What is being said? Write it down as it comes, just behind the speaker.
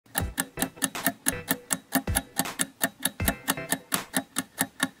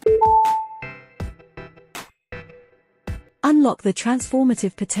Unlock the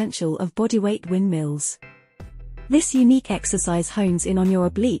transformative potential of bodyweight windmills. This unique exercise hones in on your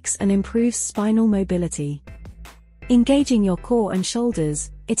obliques and improves spinal mobility. Engaging your core and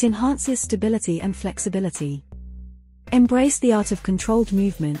shoulders, it enhances stability and flexibility. Embrace the art of controlled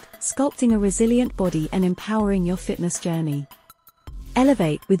movement, sculpting a resilient body and empowering your fitness journey.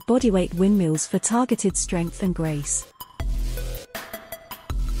 Elevate with bodyweight windmills for targeted strength and grace.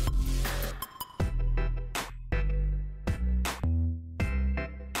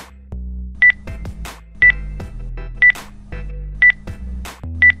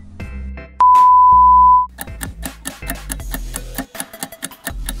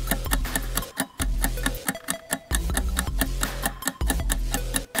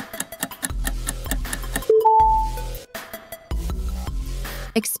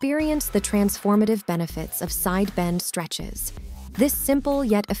 Experience the transformative benefits of side bend stretches. This simple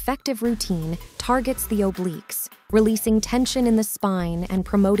yet effective routine targets the obliques, releasing tension in the spine and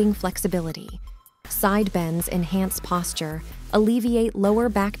promoting flexibility. Side bends enhance posture, alleviate lower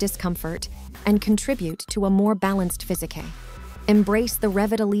back discomfort, and contribute to a more balanced physique. Embrace the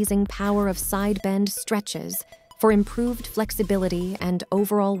revitalizing power of side bend stretches for improved flexibility and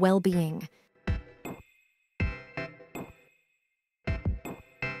overall well-being.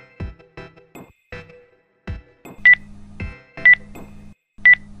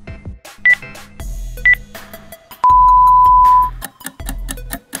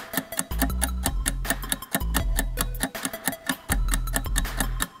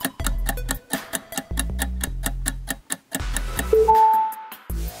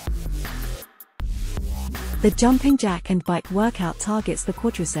 The jumping jack and bike workout targets the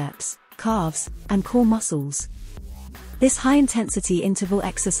quadriceps, calves, and core muscles. This high-intensity interval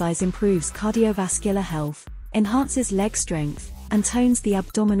exercise improves cardiovascular health, enhances leg strength, and tones the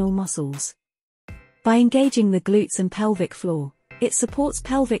abdominal muscles. By engaging the glutes and pelvic floor, it supports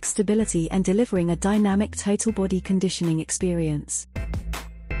pelvic stability and delivering a dynamic total body conditioning experience.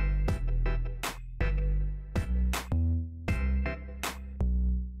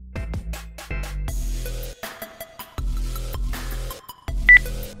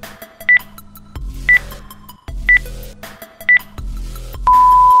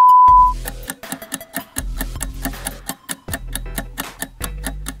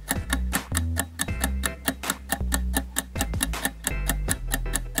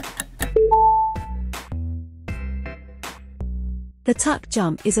 The tuck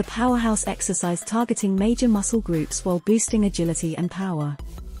jump is a powerhouse exercise targeting major muscle groups while boosting agility and power.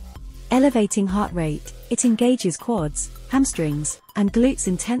 Elevating heart rate, it engages quads, hamstrings, and glutes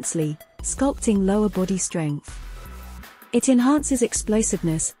intensely, sculpting lower body strength. It enhances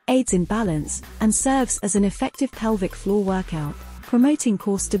explosiveness, aids in balance, and serves as an effective pelvic floor workout, promoting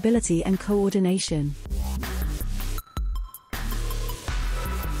core stability and coordination.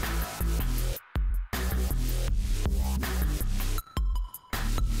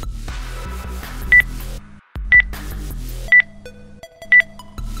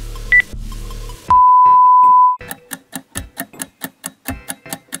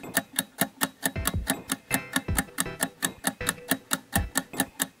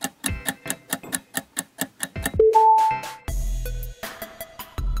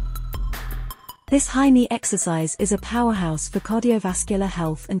 This high knee exercise is a powerhouse for cardiovascular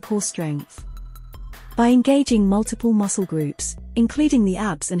health and core strength. By engaging multiple muscle groups, including the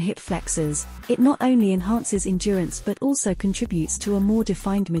abs and hip flexors, it not only enhances endurance but also contributes to a more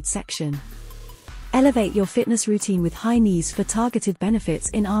defined midsection. Elevate your fitness routine with high knees for targeted benefits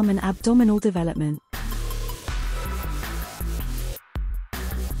in arm and abdominal development.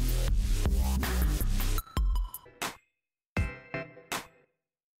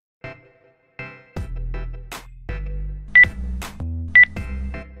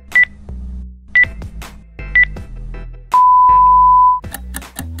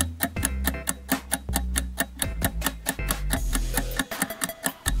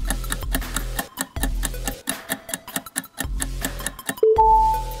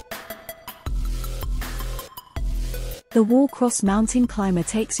 The wall cross mountain climber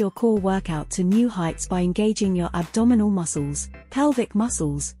takes your core workout to new heights by engaging your abdominal muscles, pelvic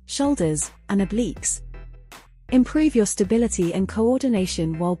muscles, shoulders, and obliques. Improve your stability and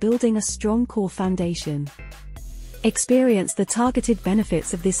coordination while building a strong core foundation. Experience the targeted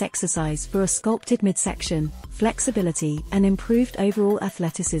benefits of this exercise for a sculpted midsection, flexibility, and improved overall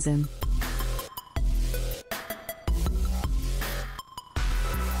athleticism.